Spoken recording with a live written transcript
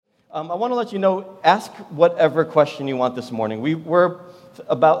I want to let you know, ask whatever question you want this morning. We're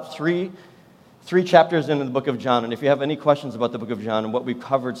about three chapters into the book of John, and if you have any questions about the book of John and what we've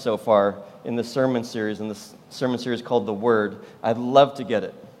covered so far in this sermon series called The Word, I'd love to get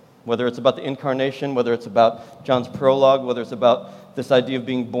it. Whether it's about the incarnation, whether it's about John's prologue, whether it's about this idea of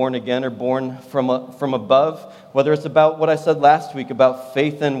being born again or born from above, whether it's about what I said last week about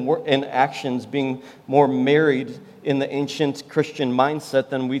faith and actions being more married in the ancient Christian mindset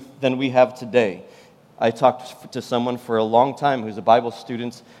than we have today. I talked to someone for a long time who's a Bible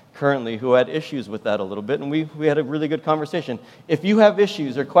student currently who had issues with that a little bit, and we had a really good conversation. If you have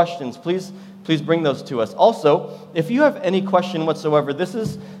issues or questions, please bring those to us. Also, if you have any question whatsoever, this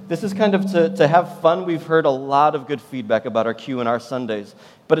is kind of to have fun. We've heard a lot of good feedback about our Q&R Sundays,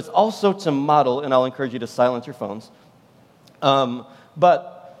 but it's also to model, and I'll encourage you to silence your phones,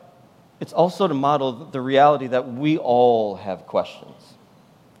 but it's also to model the reality that we all have questions.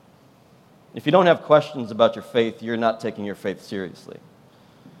 If you don't have questions about your faith, you're not taking your faith seriously.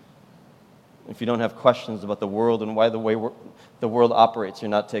 If you don't have questions about the world and why the world operates, you're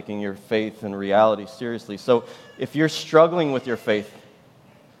not taking your faith and reality seriously. So if you're struggling with your faith,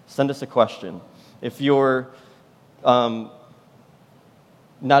 send us a question. If you're not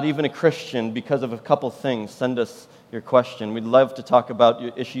even a Christian because of a couple things, send us your question. We'd love to talk about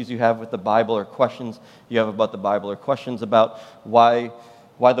your issues you have with the Bible or questions you have about the Bible or questions about why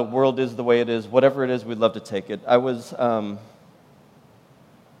the world is the way it is. Whatever it is, we'd love to take it. I was at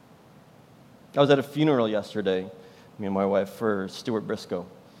a funeral yesterday, me and my wife, for Stuart Briscoe,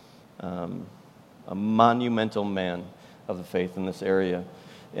 a monumental man of the faith in this area.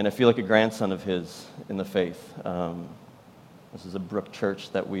 And I feel like a grandson of his in the faith. This is a Brook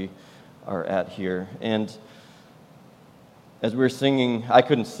Church that we are at here. And as we were singing, I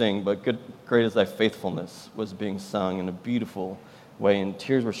couldn't sing, but Great Is Thy Faithfulness was being sung in a beautiful way, and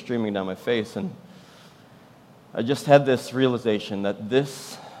tears were streaming down my face. And I just had this realization that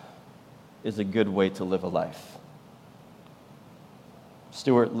this is a good way to live a life.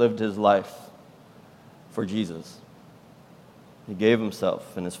 Stuart lived his life for Jesus. He gave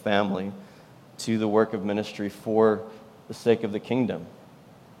himself and his family to the work of ministry for the sake of the kingdom.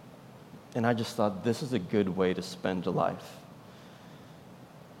 And I just thought, this is a good way to spend a life.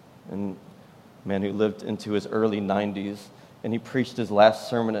 And a man who lived into his early 90s, and he preached his last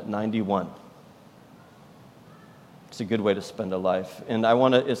sermon at 91. It's a good way to spend a life. And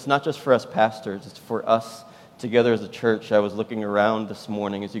it's not just for us pastors, it's for us together as a church. I was looking around this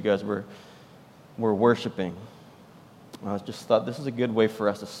morning as you guys were worshiping. I just thought, this is a good way for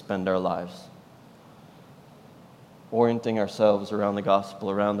us to spend our lives. Orienting ourselves around the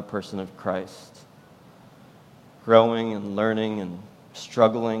gospel, around the person of Christ. Growing and learning and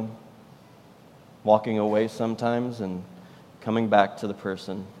struggling. Walking away sometimes and coming back to the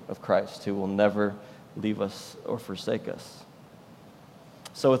person of Christ who will never leave us or forsake us.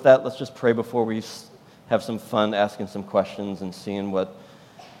 So with that, let's just pray before we have some fun asking some questions and seeing what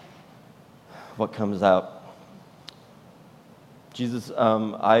comes out. Jesus,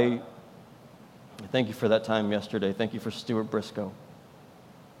 I thank you for that time yesterday. Thank you for Stuart Briscoe.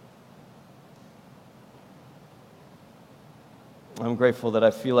 I'm grateful that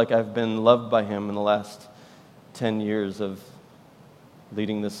I feel like I've been loved by him in the last 10 years of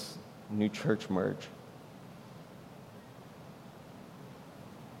leading this new church merge.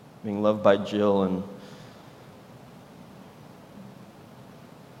 Being loved by Jill and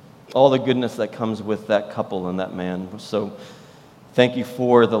all the goodness that comes with that couple and that man. So thank you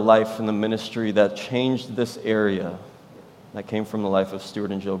for the life and the ministry that changed this area that came from the life of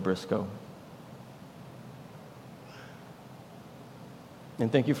Stuart and Jill Briscoe.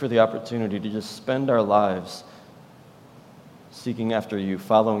 And thank you for the opportunity to just spend our lives seeking after you,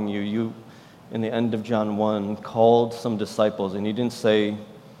 following you. You, in the end of John 1, called some disciples, and you didn't say,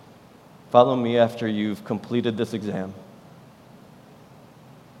 follow me after you've completed this exam.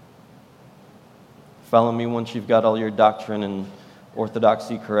 Follow me once you've got all your doctrine and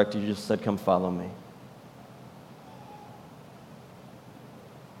orthodoxy correct. You just said, come follow me.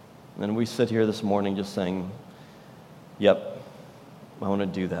 And we sit here this morning just saying, yep, I want to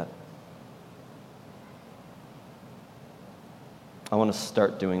do that. I want to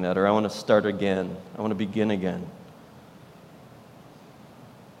start doing that, or I want to start again. I want to begin again.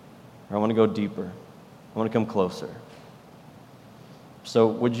 Or I want to go deeper. I want to come closer. So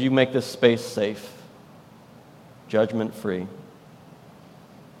would you make this space safe, judgment-free?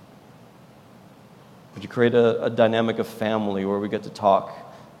 Would you create a dynamic of family where we get to talk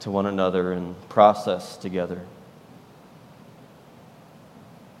to one another and process together?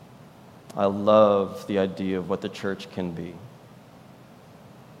 I love the idea of what the church can be.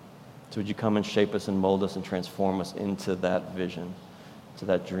 So would you come and shape us and mold us and transform us into that vision, to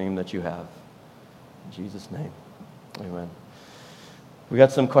that dream that you have. In Jesus' name, amen. We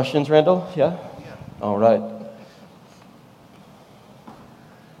got some questions, Randall? Yeah? All right.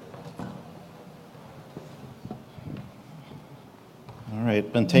 All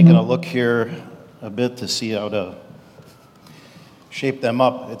right, been taking a look here a bit to see how to shape them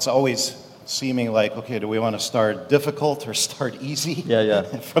up. It's always seeming like, okay, do we want to start difficult or start easy? Yeah.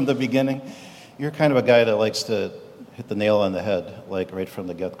 From the beginning? You're kind of a guy that likes to hit the nail on the head, like right from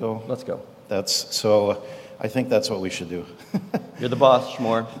the get-go. Let's go. So I think that's what we should do. You're the boss,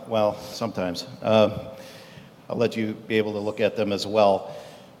 Shmore. Well, sometimes. I'll let you be able to look at them as well.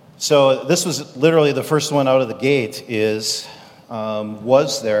 So this was literally the first one out of the gate is,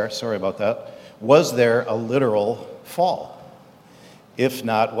 was there a literal fall? If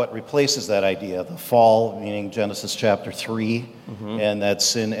not, what replaces that idea? The fall, meaning Genesis chapter 3, and that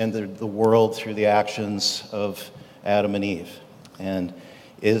sin entered the world through the actions of Adam and Eve. And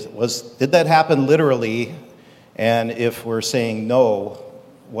did that happen literally? And if we're saying no,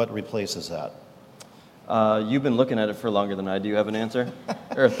 what replaces that? You've been looking at it for longer than I do. You have an answer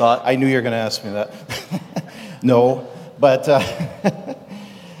or a thought? I knew you were going to ask me that. No, but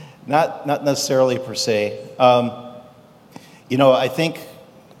not necessarily per se. I think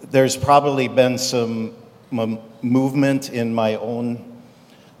there's probably been some movement in my own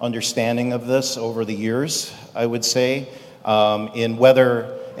understanding of this over the years, I would say, in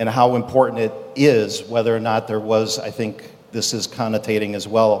whether and how important it is, whether or not there was, I think this is connotating as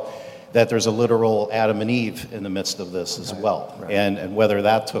well, that there's a literal Adam and Eve in the midst of this as well, right. And whether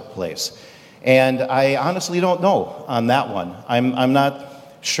that took place. And I honestly don't know on that one. I'm not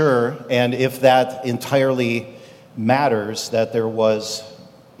sure, and if that entirely matters that there was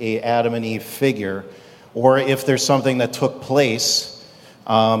a Adam and Eve figure, or if there's something that took place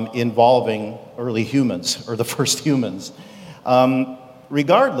involving early humans, or the first humans.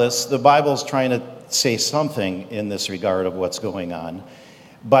 Regardless, the Bible's trying to say something in this regard of what's going on.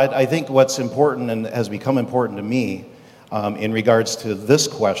 But I think what's important, and has become important to me, in regards to this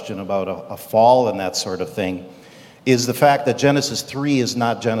question about a fall and that sort of thing, is the fact that Genesis 3 is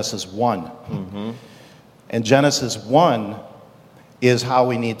not Genesis 1. Mm-hmm. And Genesis 1 is how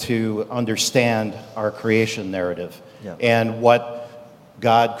we need to understand our creation narrative and what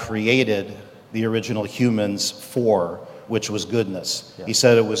God created the original humans for, which was goodness. Yeah. He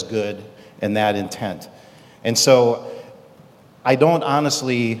said it was good and that intent. And so I don't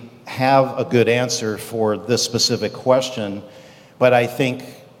honestly have a good answer for this specific question, but I think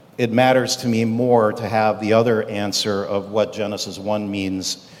it matters to me more to have the other answer of what Genesis 1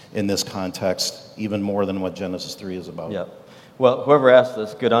 means in this context, even more than what Genesis 3 is about. Yeah. Well, whoever asked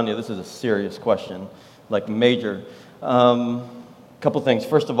this, good on you. This is a serious question, like major. Couple things.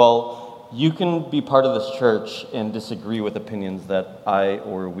 First of all, you can be part of this church and disagree with opinions that I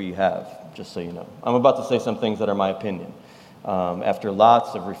or we have, just so you know. I'm about to say some things that are my opinion, after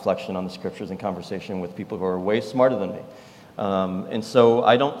lots of reflection on the scriptures and conversation with people who are way smarter than me. And so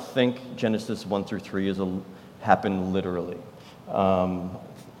I don't think Genesis 1 through 3 happened literally.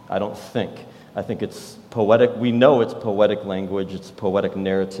 I don't think. I think it's poetic. We know it's poetic language. It's poetic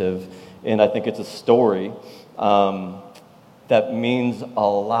narrative. And I think it's a story that means a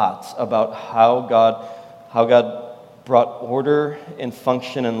lot about how God brought order and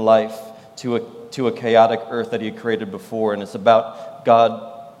function in life to a chaotic earth that he had created before. And it's about God,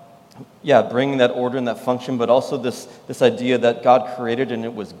 bringing that order and that function, but also this idea that God created and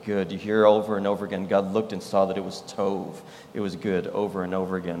it was good. You hear over and over again, God looked and saw that it was tov. It was good over and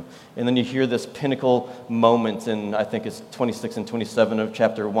over again. And then you hear this pinnacle moment in, I think it's 26 and 27 of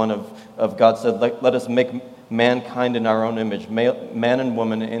chapter 1 of God said, let us make mankind in our own image, man and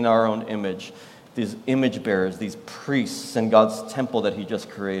woman in our own image. These image bearers, these priests in God's temple that he just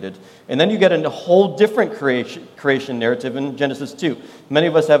created. And then you get a whole different creation narrative in Genesis 2. Many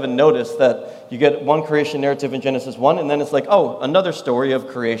of us haven't noticed that you get one creation narrative in Genesis 1, and then it's like, another story of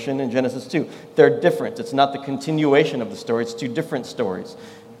creation in Genesis 2. They're different. It's not the continuation of the story. It's two different stories.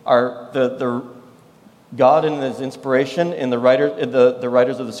 God in his inspiration and the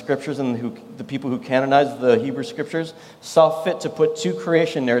writers of the scriptures and the people who canonized the Hebrew scriptures saw fit to put two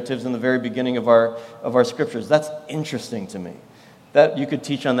creation narratives in the very beginning of our scriptures. That's interesting to me. That you could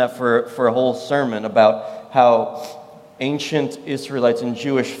teach on that for a whole sermon about how ancient Israelites and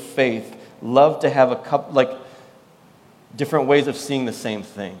Jewish faith love to have a couple, different ways of seeing the same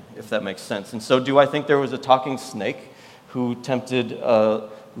thing, if that makes sense. And so do I think there was a talking snake who tempted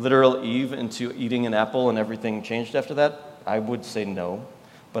literal Eve into eating an apple and everything changed after that? I would say no,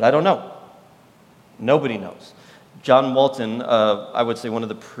 but I don't know. Nobody knows. John Walton, I would say one of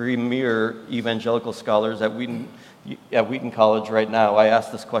the premier evangelical scholars at Wheaton College right now, I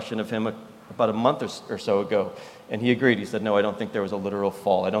asked this question of him about a month or so ago, and he agreed. He said, no, I don't think there was a literal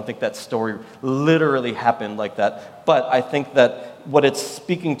fall. I don't think that story literally happened like that, but I think that what it's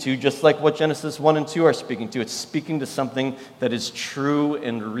speaking to, just like what Genesis 1 and 2 are speaking to, it's speaking to something that is true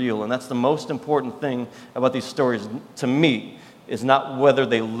and real, and that's the most important thing about these stories to me, is not whether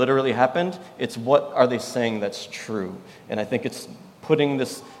they literally happened, it's what are they saying that's true. And I think it's putting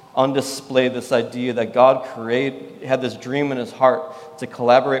this on display, this idea that God had this dream in his heart to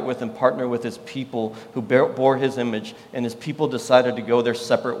collaborate with and partner with his people who bore his image, and his people decided to go their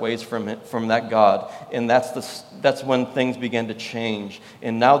separate ways from that God. And that's when things began to change.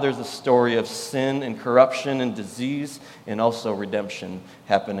 And now there's a story of sin and corruption and disease and also redemption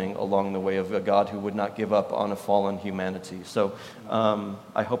happening along the way of a God who would not give up on a fallen humanity. So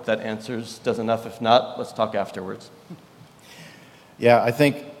I hope that does enough. If not, let's talk afterwards. Yeah, I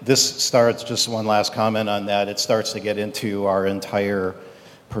think this starts, just one last comment on that, it starts to get into our entire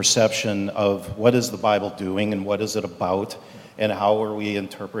perception of what is the Bible doing and what is it about and how are we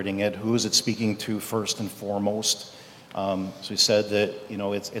interpreting it, who is it speaking to first and foremost. So we said that,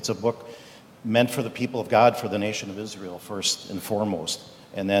 it's a book meant for the people of God, for the nation of Israel first and foremost,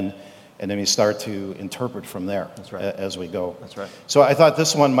 and then we start to interpret from there. That's right. As we go. That's right. So I thought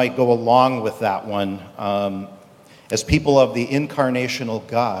this one might go along with that one. As people of the incarnational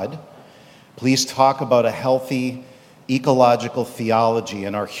God, please talk about a healthy ecological theology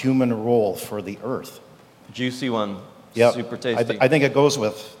and our human role for the earth. Juicy one. Yep. Super tasty. I think it goes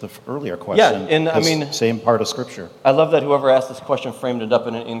with the earlier question. Yeah, and same part of Scripture. I love that whoever asked this question framed it up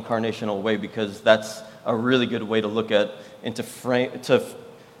in an incarnational way, because that's a really good way to look at and to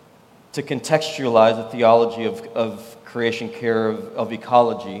contextualize the theology of creation care of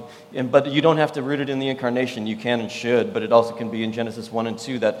ecology. But you don't have to root it in the incarnation. You can and should, but it also can be in Genesis 1 and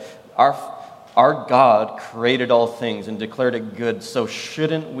 2 that our God created all things and declared it good. So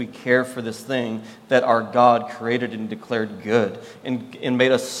shouldn't we care for this thing that our God created and declared good and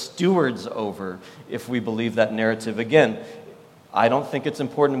made us stewards over, if we believe that narrative? Again, I don't think it's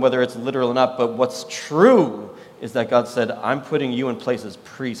important whether it's literal or not, but what's true is that God said, I'm putting you in place as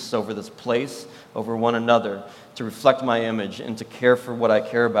priests over this place, over one another, to reflect my image and to care for what I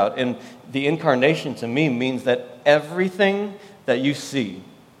care about. And the incarnation to me means that everything that you see,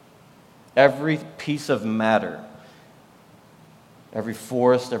 every piece of matter, every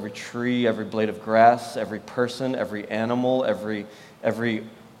forest, every tree, every blade of grass, every person, every animal, every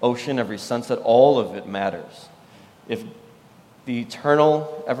ocean, every sunset, all of it matters. If the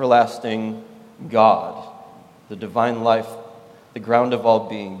eternal, everlasting God, the divine life, the ground of all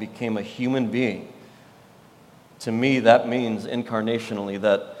being, became a human being, to me that means incarnationally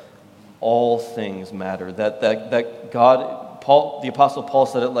that all things matter. That God, the Apostle Paul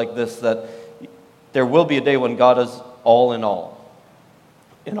said it like this, that there will be a day when God is all in all.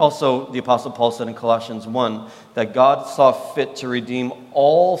 And also the Apostle Paul said in Colossians 1 that God saw fit to redeem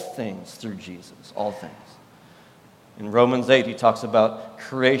all things through Jesus, all things. In Romans 8 he talks about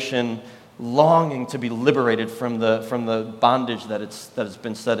creation longing to be liberated from the bondage that has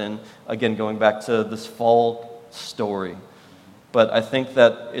been set in, again going back to this fall story. But I think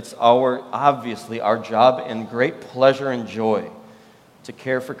that it's obviously our job and great pleasure and joy to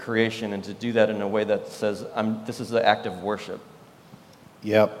care for creation and to do that in a way that says, this is the act of worship.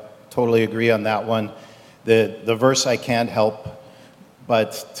 Yep, totally agree on that one. The verse I can't help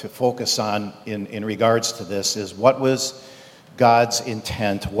but to focus on in regards to this is, what was God's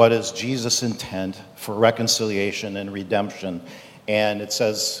intent? What is Jesus' intent for reconciliation and redemption? And it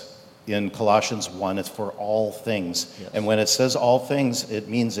says in Colossians 1, it's for all things. Yes. And when it says all things, it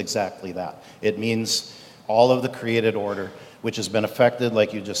means exactly that. It means all of the created order, which has been affected,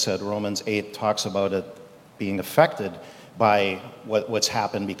 like you just said, Romans 8 talks about it being affected by what's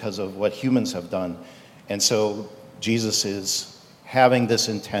happened because of what humans have done. And so Jesus is having this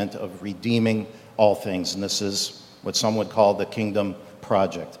intent of redeeming all things. And this is what some would call the kingdom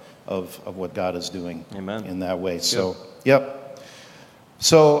project of what God is doing. Amen. In that way. So, yep.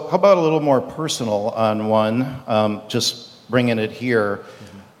 So how about a little more personal on one, just bringing it here.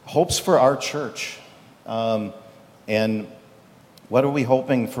 Mm-hmm. Hopes for our church. And what are we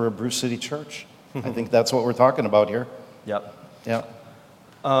hoping for Bruce City Church? I think that's what we're talking about here. Yep. Yep.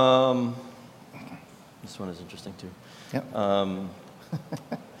 This one is interesting too. Yep.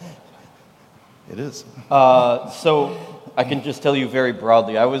 It is. So I can just tell you very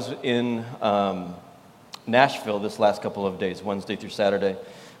broadly. I was in Nashville this last couple of days, Wednesday through Saturday.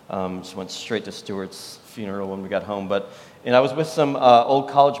 Just went straight to Stewart's funeral when we got home. And I was with some old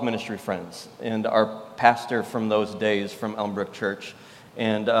college ministry friends and our pastor from those days from Elmbrook Church.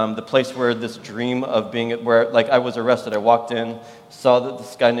 And the place where this dream of being, where like I was arrested, I walked in, saw that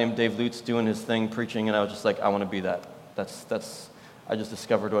this guy named Dave Lutz doing his thing, preaching, and I was just like, I want to be that. I just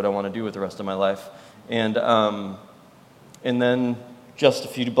discovered what I want to do with the rest of my life. And then just a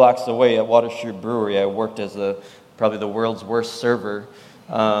few blocks away at Water Street Brewery, I worked as probably the world's worst server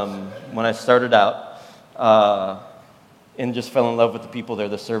when I started out. And just fell in love with the people there,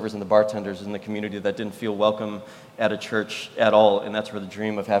 the servers and the bartenders in the community that didn't feel welcome at a church at all. And that's where the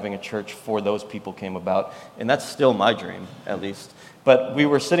dream of having a church for those people came about. And that's still my dream, at least. But we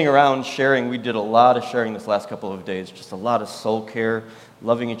were sitting around sharing. We did a lot of sharing this last couple of days, just a lot of soul care,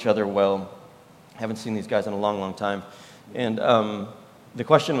 loving each other well. Haven't seen these guys in a long, long time. And the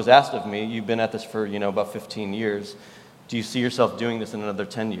question was asked of me, you've been at this for, about 15 years. Do you see yourself doing this in another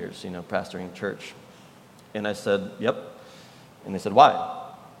 10 years, pastoring a church? And I said, yep. And they said,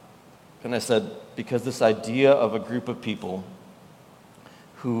 why? And I said, because this idea of a group of people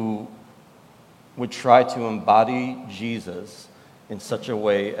who would try to embody Jesus in such a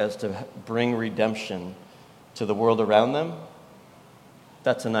way as to bring redemption to the world around them,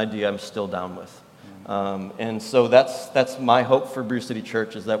 that's an idea I'm still down with. And so that's my hope for Brew City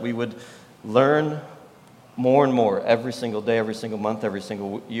Church, is that we would learn more and more every single day, every single month, every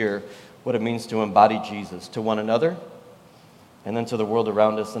single year, what it means to embody Jesus to one another and then to the world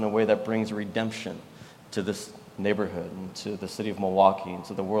around us in a way that brings redemption to this neighborhood and to the city of Milwaukee and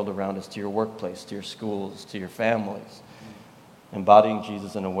to the world around us, to your workplace, to your schools, to your families. Embodying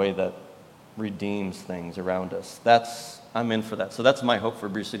Jesus in a way that redeems things around us. I'm in for that. So that's my hope for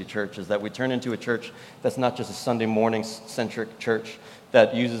Brew City Church, is that we turn into a church that's not just a Sunday morning-centric church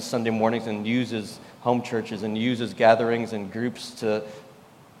that uses Sunday mornings and uses home churches and uses gatherings and groups to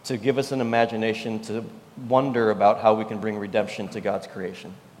give us an imagination to wonder about how we can bring redemption to God's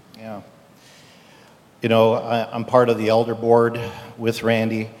creation. Yeah. I'm part of the elder board with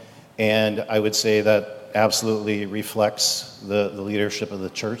Randy, and I would say that absolutely reflects the leadership of the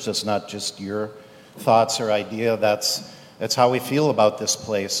church. That's not just your thoughts or idea. That's how we feel about this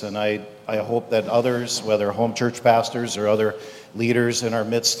place. And I hope that others, whether home church pastors or other leaders in our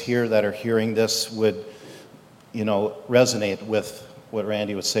midst here that are hearing this, would, resonate with what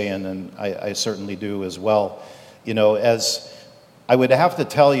Randy was saying, and I certainly do as well. As I would have to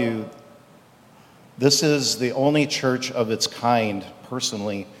tell you, this is the only church of its kind,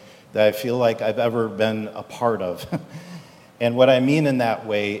 personally, that I feel like I've ever been a part of. And what I mean in that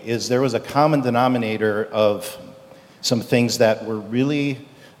way is there was a common denominator of some things that were really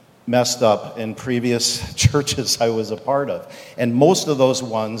messed up in previous churches I was a part of. And most of those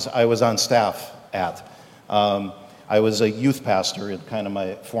ones I was on staff at. I was a youth pastor in kind of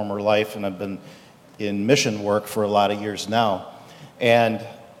my former life, and I've been in mission work for a lot of years now. And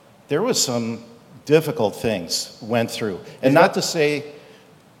there was some difficult things went through. And not to say,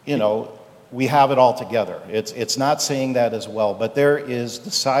 we have it all together. It's not saying that as well, but there is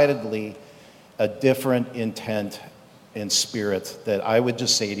decidedly a different intent and spirit that I would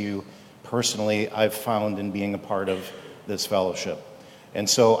just say to you personally I've found in being a part of this fellowship. And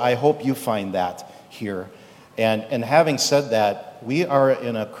so I hope you find that here. And having said that, we are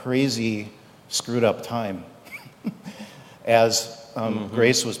in a crazy, screwed up time. As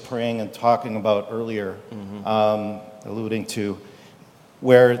Grace was praying and talking about earlier, alluding to,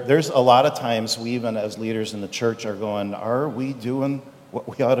 where there's a lot of times we, even as leaders in the church, are going, are we doing what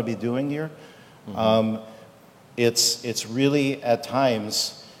we ought to be doing here? It's really, at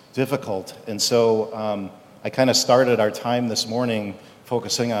times, difficult. And so I kind of started our time this morning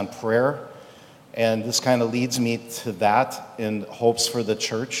focusing on prayer. And this kind of leads me to that in hopes for the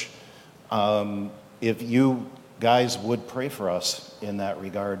church. If you guys would pray for us in that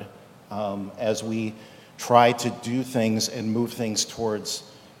regard, as we try to do things and move things towards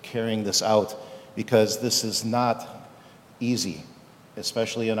carrying this out, because this is not easy,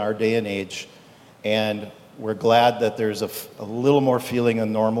 especially in our day and age. And we're glad that there's a little more feeling of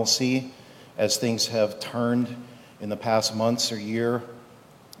normalcy as things have turned in the past months or year.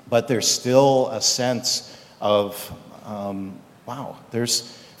 But there's still a sense of, wow,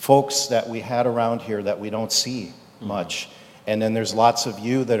 there's folks that we had around here that we don't see much. And then there's lots of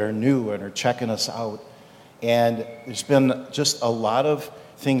you that are new and are checking us out. And there's been just a lot of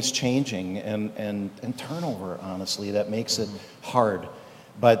things changing and turnover, honestly, that makes it hard.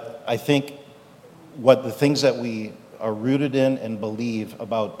 But I think what the things that we are rooted in and believe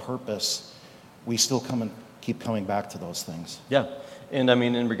about purpose, we still keep coming back to those things. Yeah. And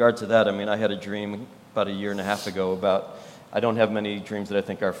in regard to that, I had a dream about a year and a half ago about, I don't have many dreams that I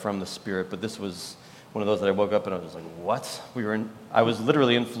think are from the Spirit, but this was one of those that I woke up and I was just like, what? I was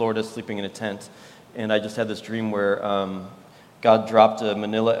literally in Florida sleeping in a tent, and I just had this dream where God dropped a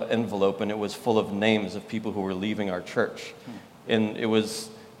manila envelope, and it was full of names of people who were leaving our church. And it was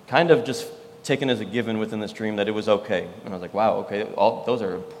kind of just taken as a given within this dream that it was okay. And I was like, wow, okay, those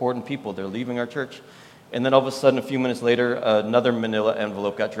are important people. They're leaving our church. And then all of a sudden, a few minutes later, another manila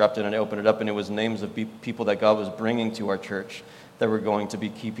envelope got dropped in, and I opened it up, and it was names of people that God was bringing to our church that were going to be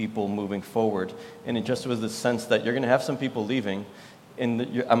key people moving forward. And it just was this sense that you're going to have some people leaving, and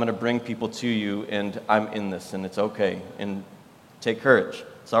I'm going to bring people to you, and I'm in this, and it's okay. And take courage.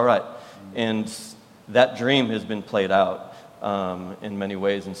 It's all right. And that dream has been played out in many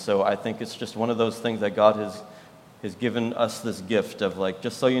ways. And so I think it's just one of those things that God has given us this gift of, like,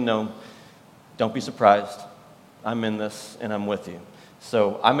 just so you know, don't be surprised. I'm in this, and I'm with you.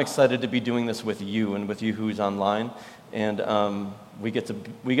 So I'm excited to be doing this with you and with you who's online. And we get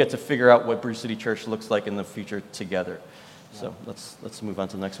to figure out what Bruce City Church looks like in the future together. So let's move on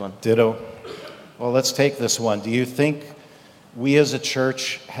to the next one. Ditto. Well, let's take this one. Do you think we as a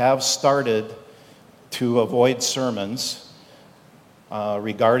church have started to avoid sermons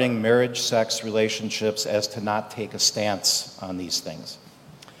regarding marriage, sex, relationships as to not take a stance on these things?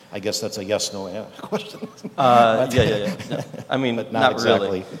 I guess that's a yes/no question. Yeah. No, I mean, but not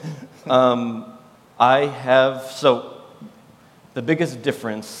exactly. Really. So the biggest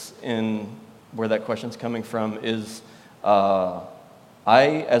difference in where that question's coming from is I,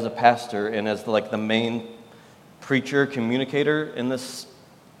 as a pastor and as the main preacher, communicator in this,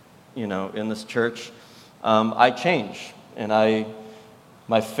 in this church, I change, and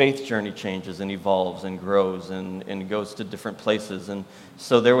my faith journey changes and evolves and grows and goes to different places. And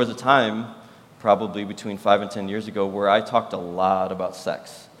so there was a time, probably between 5 and 10 years ago, where I talked a lot about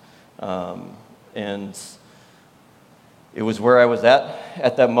sex. And it was where I was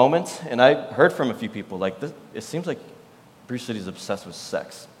at that moment, and I heard from a few people, like, it seems like Bruce City's obsessed with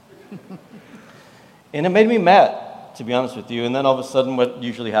sex. And it made me mad, to be honest with you. And then all of a sudden what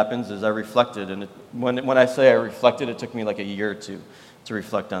usually happens is I reflected, and when I say I reflected, it took me like a year or two to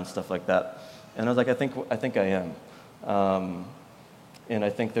reflect on stuff like that. And I was like, I think I am. And I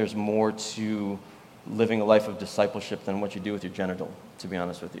think there's more to living a life of discipleship than what you do with your genital, to be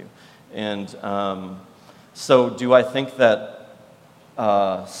honest with you. And so do I think that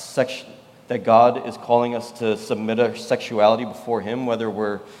that God is calling us to submit our sexuality before Him, whether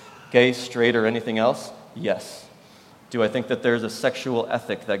we're gay, straight, or anything else? Yes. Do I think that there's a sexual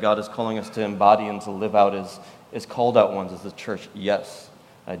ethic that God is calling us to embody and to live out as called out ones as the church? Yes,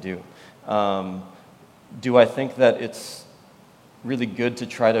 I do. Do I think that it's really good to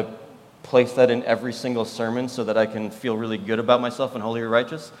try to place that in every single sermon so that I can feel really good about myself and holy or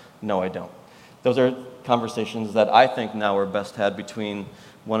righteous? No, I don't. Those are conversations that I think now are best had between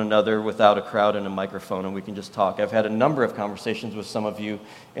one another without a crowd and a microphone, and we can just talk. I've had a number of conversations with some of you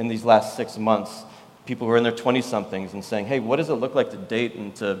in these last 6 months, people who are in their 20-somethings and saying, hey, what does it look like to date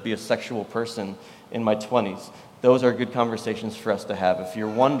and to be a sexual person in my 20s? Those are good conversations for us to have. If you're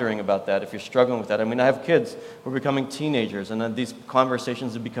wondering about that, if you're struggling with that, I mean, I have kids who are becoming teenagers, and then these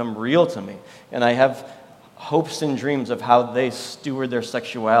conversations have become real to me, and I have hopes and dreams of how they steward their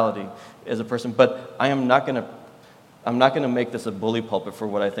sexuality as a person, but I'm not going to make this a bully pulpit for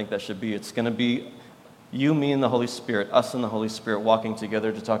what I think that should be. It's going to be you, me, and the Holy Spirit, us and the Holy Spirit walking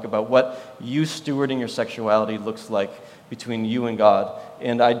together to talk about what you stewarding your sexuality looks like between you and God.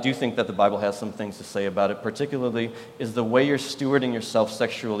 And I do think that the Bible has some things to say about it, particularly is the way you're stewarding yourself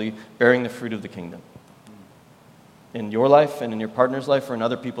sexually, bearing the fruit of the kingdom. In your life and in your partner's life or in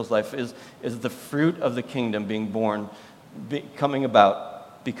other people's life is the fruit of the kingdom being born, coming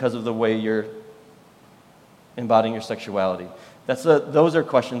about because of the way you're embodying your sexuality. Those are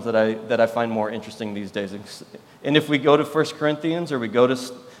questions that I find more interesting these days. And if we go to 1 Corinthians or we go to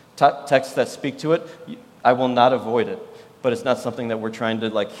texts that speak to it, I will not avoid it. But it's not something that we're trying to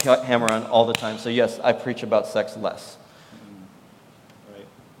hammer on all the time. So yes, I preach about sex less. Right.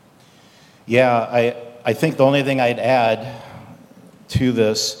 Yeah, I think the only thing I'd add to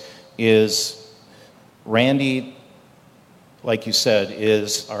this is Randy, like you said,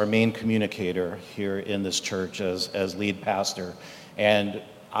 is our main communicator here in this church as lead pastor. And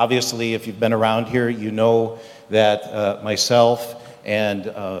obviously, if you've been around here, you know that myself and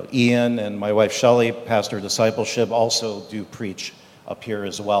Ian and my wife Shelley, pastor of discipleship, also do preach up here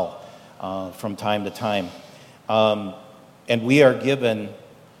as well from time to time. And we are given,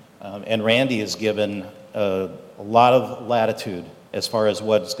 and Randy is given a lot of latitude as far as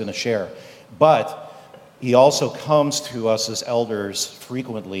what he's going to share. But he also comes to us as elders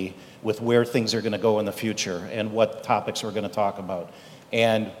frequently with where things are going to go in the future and what topics we're going to talk about.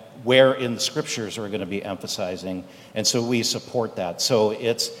 and where in the scriptures we're going to be emphasizing. And so we support that. So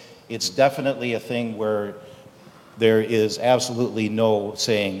it's definitely a thing where there is absolutely no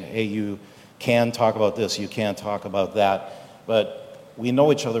saying, hey, you can talk about this, you can't talk about that. But we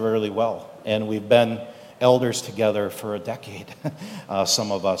know each other really well, and we've been elders together for a decade,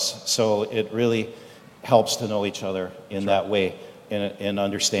 some of us. So it really helps to know each other in that way, in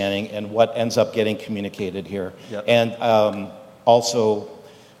understanding, and what ends up getting communicated here. Yep. And also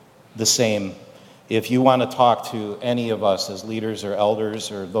the same, if you want to talk to any of us as leaders or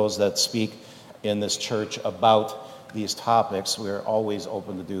elders or those that speak in this church about these topics, we're always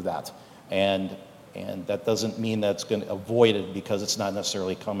open to do that. And that doesn't mean that's going to avoid it because it's not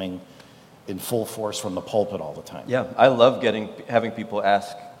necessarily coming in full force from the pulpit all the time. Yeah, I love having people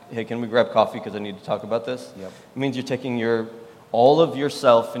ask, hey, can we grab coffee because I need to talk about this? Yep. It means you're taking all of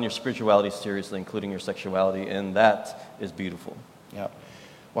yourself and your spirituality seriously, including your sexuality, and that is beautiful. Yeah.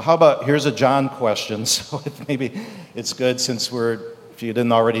 Well, how about, here's a John question, so maybe it's good since if you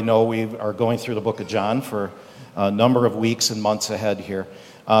didn't already know, we are going through the book of John for a number of weeks and months ahead here.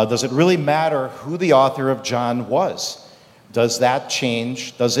 Does it really matter who the author of John was? Does it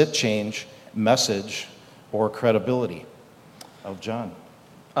change message or credibility of John?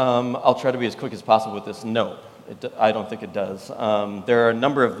 I'll try to be as quick as possible with this. No, I don't think it does. There are a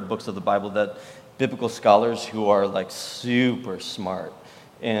number of the books of the Bible that biblical scholars who are like super smart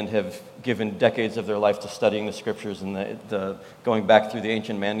and have given decades of their life to studying the scriptures and the going back through the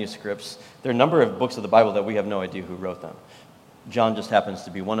ancient manuscripts. There are a number of books of the Bible that we have no idea who wrote them. John just happens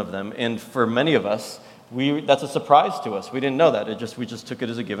to be one of them. And for many of us, that's a surprise to us. We didn't know that. We just took it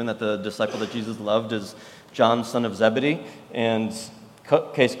as a given that the disciple that Jesus loved is John, son of Zebedee, and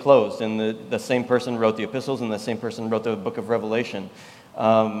case closed. And the same person wrote the epistles, and the same person wrote the book of Revelation.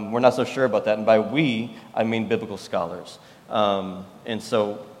 We're not so sure about that. And by we, I mean biblical scholars. And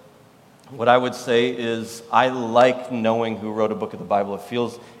so what I would say is I like knowing who wrote a book of the Bible.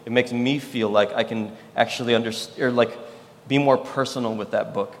 It makes me feel like I can actually be more personal with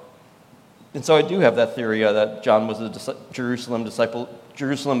that book. And so I do have that theory that John was a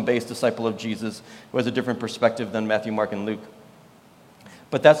Jerusalem-based disciple of Jesus who has a different perspective than Matthew, Mark, and Luke.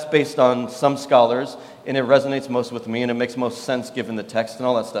 But that's based on some scholars, and it resonates most with me, and it makes most sense given the text and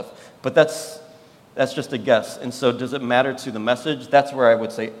all that stuff. But that's just a guess. And so does it matter to the message? That's where I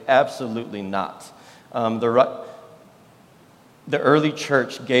would say absolutely not. The early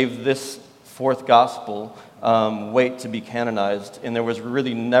church gave this fourth gospel weight to be canonized, and there was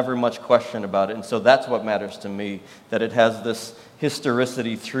really never much question about it. And so that's what matters to me, that it has this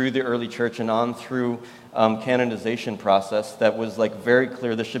historicity through the early church and on through canonization process that was very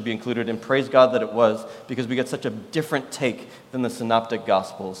clear this should be included, and praise God that it was, because we get such a different take than the synoptic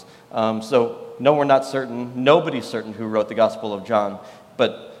gospels. So no, we're not certain. Nobody's certain who wrote the Gospel of John,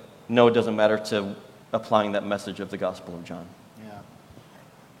 but no, it doesn't matter to applying that message of the Gospel of John. Yeah.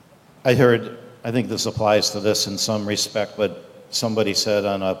 I think this applies to this in some respect, but somebody said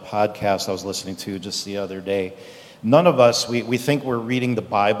on a podcast I was listening to just the other day, none of us, we think we're reading the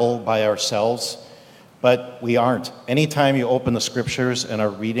Bible by ourselves, but we aren't. Anytime you open the scriptures and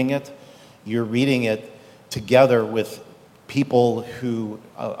are reading it, you're reading it together with people who,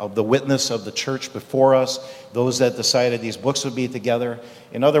 of the witness of the church before us, those that decided these books would be together.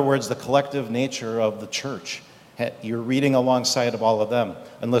 In other words, the collective nature of the church. You're reading alongside of all of them.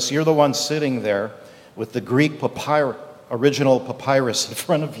 Unless you're the one sitting there with the Greek original papyrus in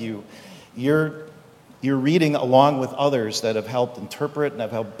front of you, you're reading along with others that have helped interpret and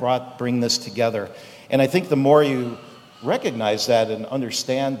have helped bring this together. And I think the more you recognize that and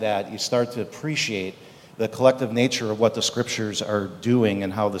understand that, you start to appreciate the collective nature of what the scriptures are doing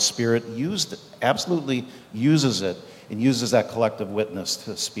and how the Spirit absolutely uses it and uses that collective witness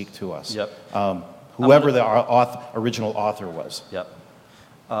to speak to us. Yep. Whoever the original author was. Yep.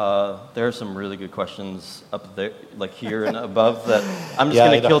 There are some really good questions up there, here and above, that I'm just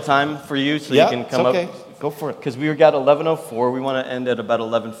going to kill time for you so you can come okay. up. Go for it. Because we got 11:04. We want to end at about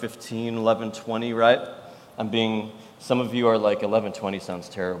 11:15, 11:20, right? Some of you are like, 11:20 sounds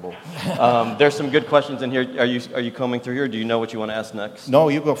terrible. There's some good questions in here. Are you combing through here? Do you know what you want to ask next? No,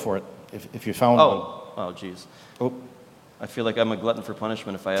 you go for it, if you found one. Oh, geez. Oh. I feel like I'm a glutton for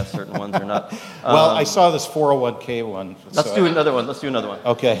punishment if I ask certain ones or not. Well, I saw this 401k one. Let's do another one.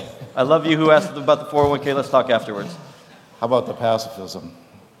 Okay. I love you who asked about the 401k. Let's talk afterwards. How about the pacifism?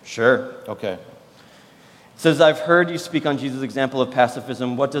 Sure. Okay. It says, I've heard you speak on Jesus' example of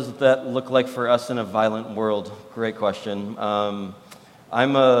pacifism. What does that look like for us in a violent world? Great question. I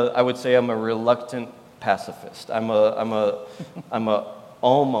would say I'm a reluctant pacifist. I'm a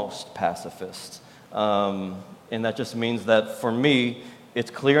almost pacifist. And that just means that for me,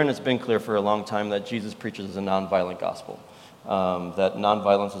 it's clear, and it's been clear for a long time, that Jesus preaches a nonviolent gospel, that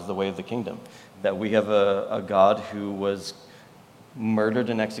nonviolence is the way of the kingdom, that we have a God who was murdered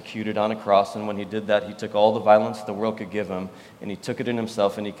and executed on a cross, and when he did that, he took all the violence the world could give him, and he took it in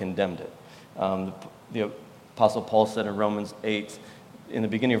himself, and he condemned it. The Apostle Paul said in Romans 8, in the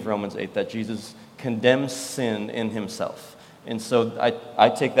beginning of Romans 8, that Jesus condemns sin in himself. And so I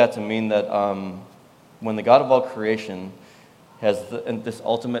take that to mean that when the God of all creation has this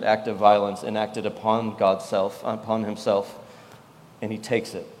ultimate act of violence enacted upon God's self, upon himself, and he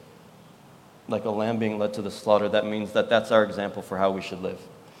takes it, like a lamb being led to the slaughter, that means that that's our example for how we should live.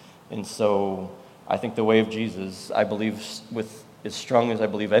 And so I think the way of Jesus, I believe with as strong as I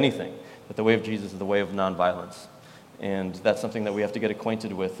believe anything, that the way of Jesus is the way of nonviolence. And that's something that we have to get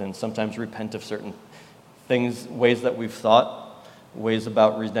acquainted with and sometimes repent of certain things, ways that we've thought, ways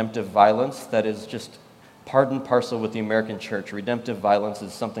about redemptive violence that is just part and parcel with the American church. Redemptive violence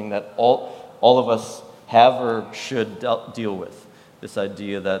is something that all of us have or should deal with. This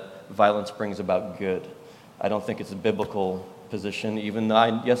idea that violence brings about good. I don't think it's a biblical position, even though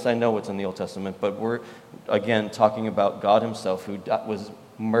I know it's in the Old Testament, but we're, again, talking about God himself, who was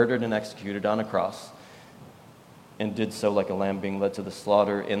murdered and executed on a cross and did so like a lamb being led to the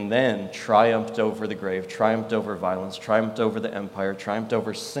slaughter, and then triumphed over the grave, triumphed over violence, triumphed over the empire, triumphed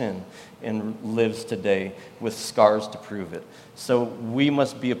over sin, and lives today with scars to prove it. So we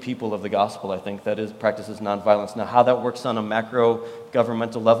must be a people of the gospel, I think, that practices nonviolence. Now, how that works on a macro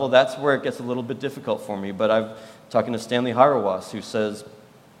governmental level, that's where it gets a little bit difficult for me. But I'm talking to Stanley Hauerwas, who says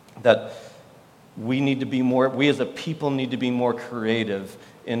that we as a people need to be more creative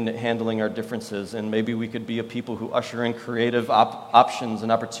in handling our differences, and maybe we could be a people who usher in creative options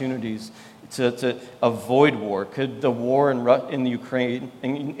and opportunities to avoid war. Could the war in the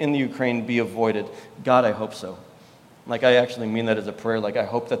Ukraine be avoided? God, I hope so. Like, I actually mean that as a prayer. Like, I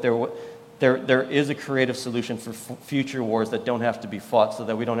hope that there is a creative solution for future wars that don't have to be fought, so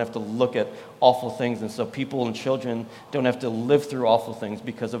that we don't have to look at awful things, and so people and children don't have to live through awful things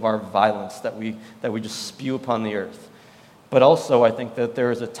because of our violence that we just spew upon the earth. But also, I think that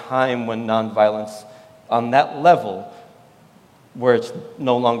there is a time when nonviolence on that level where it's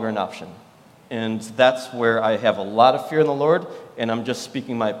no longer an option. And that's where I have a lot of fear in the Lord, and I'm just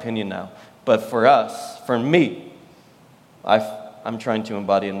speaking my opinion now. But for me, I'm trying to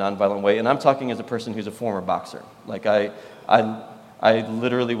embody a nonviolent way, and I'm talking as a person who's a former boxer. Like, I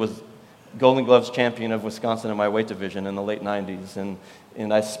literally was Golden Gloves champion of Wisconsin in my weight division in the late 90s,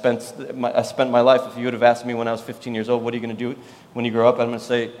 and I spent my life. If you would have asked me when I was 15 years old, what are you going to do when you grow up, I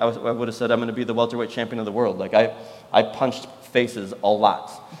would have said I'm going to be the welterweight champion of the world. Like, I punched faces a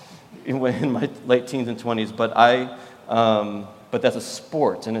lot in my late teens and 20s, but that's a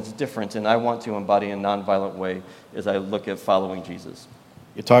sport, and it's different, and I want to embody a nonviolent way as I look at following Jesus.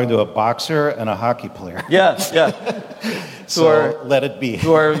 You're talking to a boxer and a hockey player. Yeah. So let it be.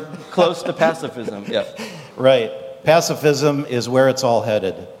 Who are close to pacifism, yeah. Right. Pacifism is where it's all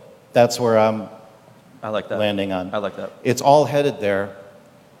headed. That's where I like that. landing on. I like that. It's all headed there.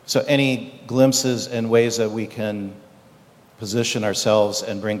 So any glimpses and ways that we can position ourselves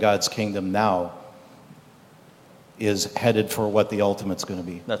and bring God's kingdom now is headed for what the ultimate's going to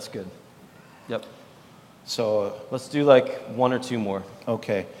be. That's good. Yep. So let's do like one or two more.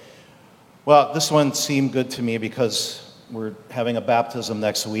 Okay. Well, this one seemed good to me because we're having a baptism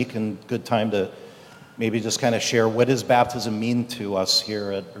next week, and good time to maybe just kind of share what does baptism mean to us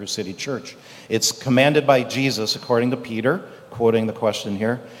here at River City Church. It's commanded by Jesus, according to Peter, quoting the question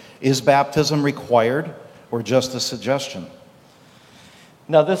here. Is baptism required or just a suggestion?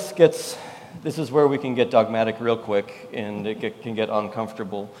 Now this is where we can get dogmatic real quick, and it can get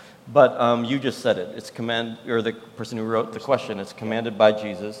uncomfortable. But you just said it. It's or the person who wrote the question, it's commanded by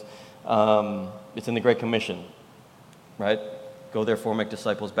Jesus. It's in the Great Commission, right? Go therefore, make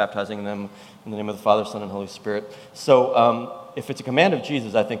disciples, baptizing them in the name of the Father, Son, and Holy Spirit. So if it's a command of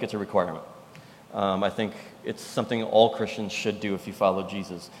Jesus, I think it's a requirement. I think it's something all Christians should do if you follow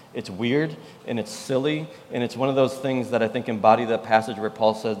Jesus. It's weird, and it's silly, and it's one of those things that I think embody that passage where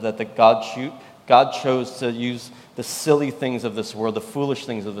Paul says that God chose to use the silly things of this world, the foolish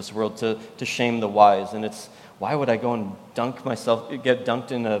things of this world, to shame the wise. And it's, why would I go and get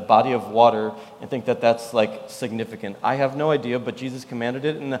dunked in a body of water and think that that's like significant? I have no idea, but Jesus commanded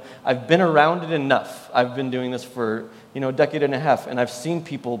it, and I've been around it enough. I've been doing this for a decade and a half, and I've seen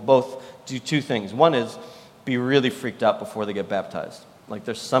people both do two things. One is be really freaked out before they get baptized. Like,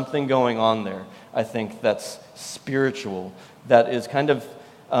 there's something going on there, I think, that's spiritual, that is kind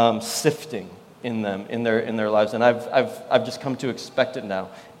of sifting in them, in their lives, and I've just come to expect it now.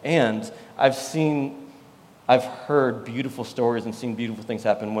 And I've seen I've heard beautiful stories and seen beautiful things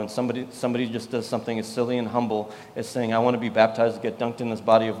happen when somebody just does something as silly and humble as saying, I want to be baptized, get dunked in this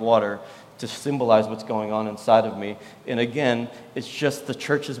body of water to symbolize what's going on inside of me. And again, it's just the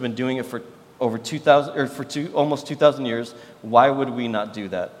church has been doing it for over 2,000 or for almost 2,000 years. Why would we not do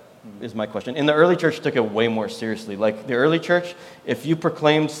that? Is my question. And the early church took it way more seriously. Like the early church, if you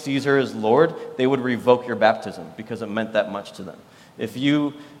proclaimed Caesar as Lord, they would revoke your baptism because it meant that much to them. If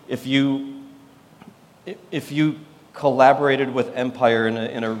you collaborated with empire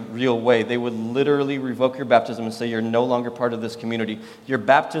in a real way, they would literally revoke your baptism and say you're no longer part of this community. Your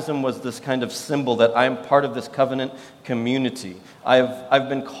baptism was this kind of symbol that I am part of this covenant community. I've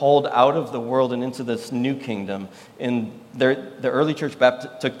been called out of the world and into this new kingdom. And the early church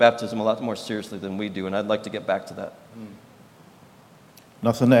took baptism a lot more seriously than we do, and I'd like to get back to that.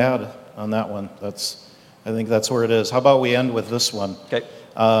 Nothing to add on that one. I think that's where it is. How about we end with this one? Okay.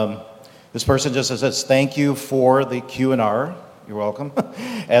 This person just says, thank you for the Q&R. You're welcome.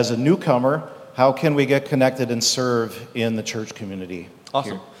 As a newcomer, how can we get connected and serve in the church community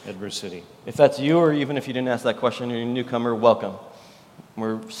Awesome. here at Bruce City? If that's you, or even if you didn't ask that question, you're a newcomer, welcome.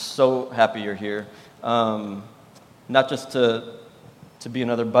 We're so happy you're here. Not just to be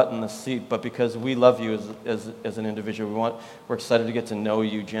another butt in the seat, but because we love you as an individual. We're excited to get to know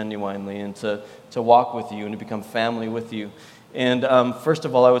you genuinely and to walk with you and to become family with you. And first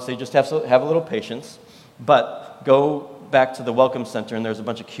of all, I would say just have a little patience, but go back to the Welcome Center, and there's a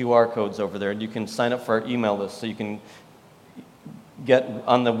bunch of QR codes over there, and you can sign up for our email list so you can get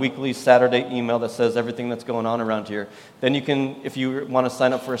on the weekly Saturday email that says everything that's going on around here. Then you can, if you want to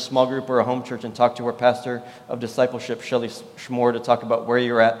sign up for a small group or a home church and talk to our pastor of discipleship, Shelley Schmore, to talk about where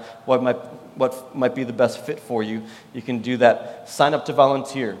you're at, what might be the best fit for you, you can do that. Sign up to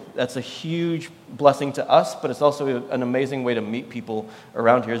volunteer. That's a huge blessing to us, but it's also an amazing way to meet people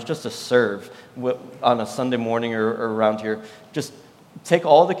around here. It's just to serve on a Sunday morning or around here. Just take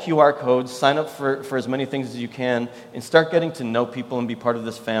all the QR codes, sign up for as many things as you can, and start getting to know people and be part of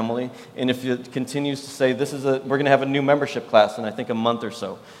this family. And if it continues to say, we're going to have a new membership class in, I think, a month or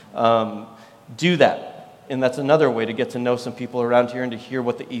so, do that. And that's another way to get to know some people around here and to hear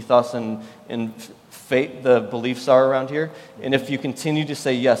what the ethos and faith, the beliefs are around here. And if you continue to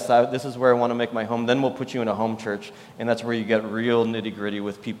say, yes, this is where I want to make my home, then we'll put you in a home church. And that's where you get real nitty-gritty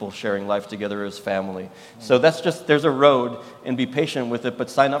with people sharing life together as family. So there's a road, and be patient with it, but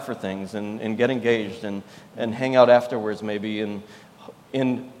sign up for things and get engaged and hang out afterwards maybe. And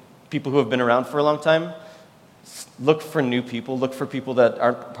in people who have been around for a long time, look for new people, look for people that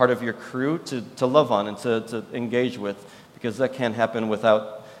aren't part of your crew to love on and to engage with, because that can't happen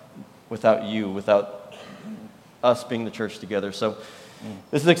without you, without us being the church together. So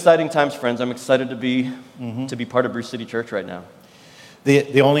this is exciting times, friends. I'm excited to be part of Bruce City Church right now.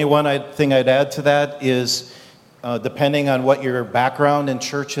 The only thing I'd add to that is, depending on what your background in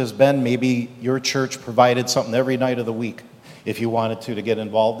church has been, maybe your church provided something every night of the week if you wanted to get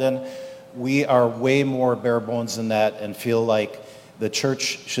involved in. We are way more bare bones than that and feel like the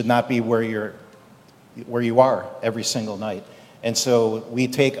church should not be where you are every single night. And so we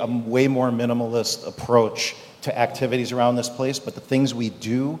take a way more minimalist approach to activities around this place, but the things we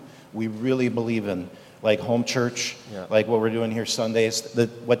do, we really believe in, like home church, like what we're doing here Sundays.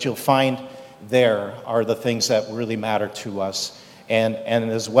 What you'll find there are the things that really matter to us. And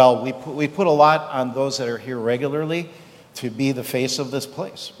as well, we put a lot on those that are here regularly to be the face of this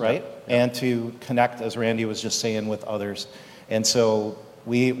place, right? And to connect, as Randy was just saying, with others. And so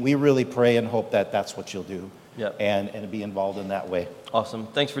we really pray and hope that that's what you'll do. And be involved in that way. Awesome.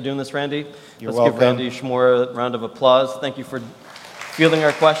 Thanks for doing this, Randy. You're Let's welcome. give Randy Schmore a round of applause. Thank you for fielding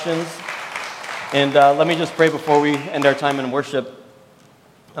our questions. And let me just pray before we end our time in worship.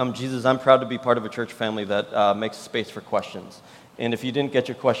 Jesus, I'm proud to be part of a church family that makes space for questions. And if you didn't get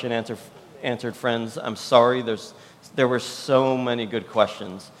your question answered, friends, I'm sorry. There were so many good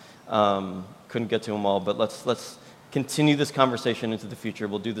questions. Couldn't get to them all, but let's continue this conversation into the future.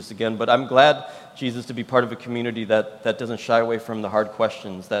 We'll do this again. But I'm glad, Jesus, to be part of a community that doesn't shy away from the hard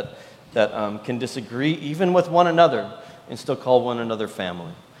questions, that can disagree even with one another and still call one another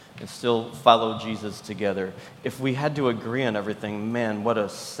family and still follow Jesus together. If we had to agree on everything, man, what a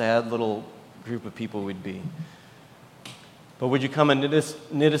sad little group of people we'd be. But would you come and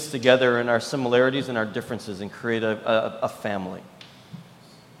knit us together in our similarities and our differences and create a family?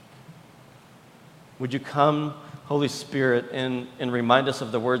 Would you come, Holy Spirit, and remind us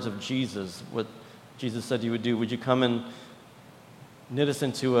of the words of Jesus, what Jesus said you would do? Would you come and knit us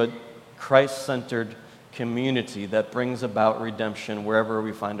into a Christ-centered community that brings about redemption wherever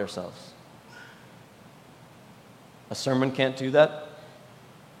we find ourselves? A sermon can't do that.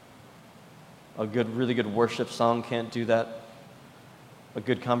 A really good worship song can't do that. A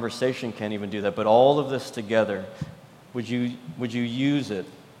good conversation can't even do that. But all of this together, would you use it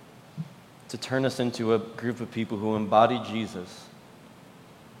to turn us into a group of people who embody Jesus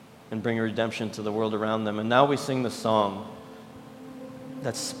and bring redemption to the world around them? And now we sing the song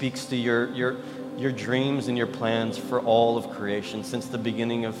that speaks to your dreams and your plans for all of creation since the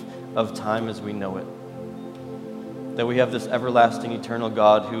beginning of time as we know it. That we have this everlasting, eternal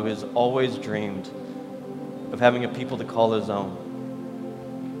God who has always dreamed of having a people to call his own,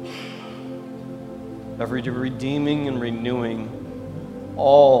 of redeeming and renewing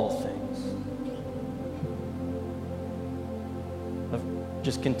all things, of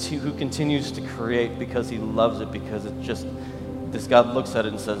just who continues to create because he loves it, because it's just, this God looks at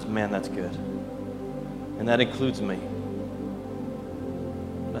it and says, man, that's good. And that includes me.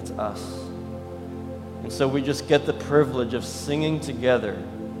 That's us. And so we just get the privilege of singing together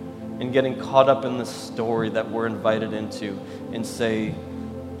and getting caught up in the story that we're invited into and say,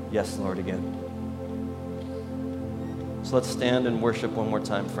 yes, Lord, again. So let's stand and worship one more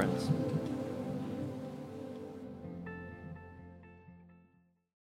time, friends.